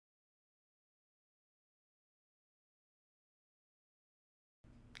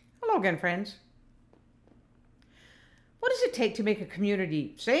Hello again, friends. What does it take to make a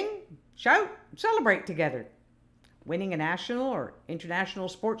community sing, shout, celebrate together? Winning a national or international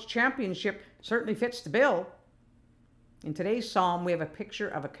sports championship certainly fits the bill. In today's psalm, we have a picture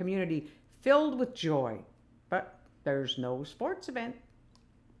of a community filled with joy, but there's no sports event.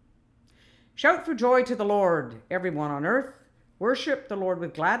 Shout for joy to the Lord, everyone on earth. Worship the Lord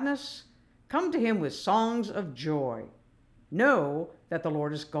with gladness. Come to him with songs of joy. Know that the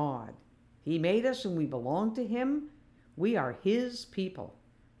Lord is God. He made us and we belong to him. We are his people.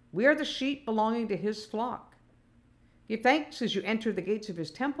 We are the sheep belonging to his flock. Give thanks as you enter the gates of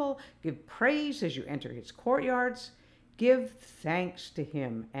his temple. Give praise as you enter his courtyards. Give thanks to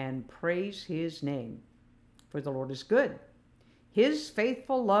him and praise his name. For the Lord is good. His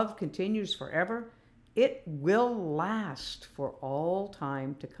faithful love continues forever. It will last for all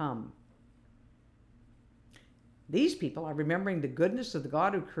time to come. These people are remembering the goodness of the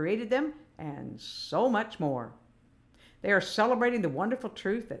God who created them and so much more. They are celebrating the wonderful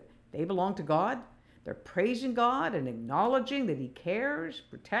truth that they belong to God. They're praising God and acknowledging that he cares,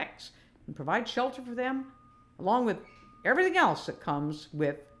 protects, and provides shelter for them, along with everything else that comes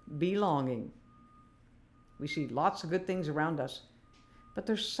with belonging. We see lots of good things around us, but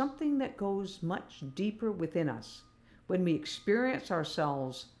there's something that goes much deeper within us when we experience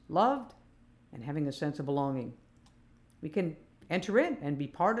ourselves loved and having a sense of belonging. We can enter in and be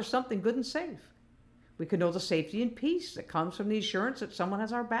part of something good and safe. We can know the safety and peace that comes from the assurance that someone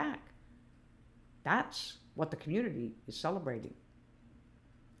has our back. That's what the community is celebrating.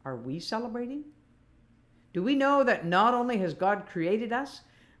 Are we celebrating? Do we know that not only has God created us,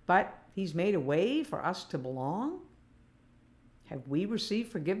 but he's made a way for us to belong? Have we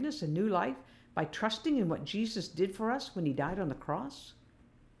received forgiveness and new life by trusting in what Jesus did for us when he died on the cross?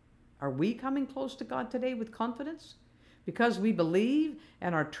 Are we coming close to God today with confidence? Because we believe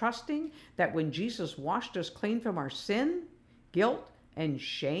and are trusting that when Jesus washed us clean from our sin, guilt, and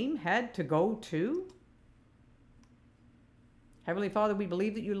shame had to go too? Heavenly Father, we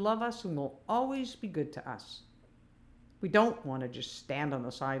believe that you love us and will always be good to us. We don't want to just stand on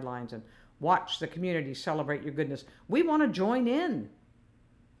the sidelines and watch the community celebrate your goodness. We want to join in.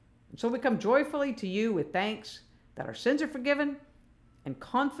 And so we come joyfully to you with thanks that our sins are forgiven and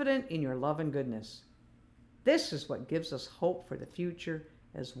confident in your love and goodness. This is what gives us hope for the future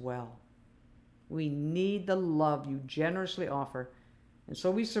as well. We need the love you generously offer, and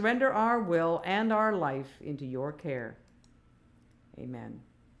so we surrender our will and our life into your care. Amen.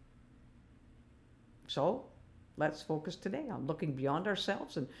 So, let's focus today on looking beyond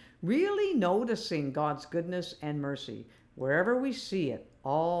ourselves and really noticing God's goodness and mercy wherever we see it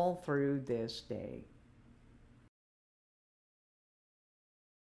all through this day.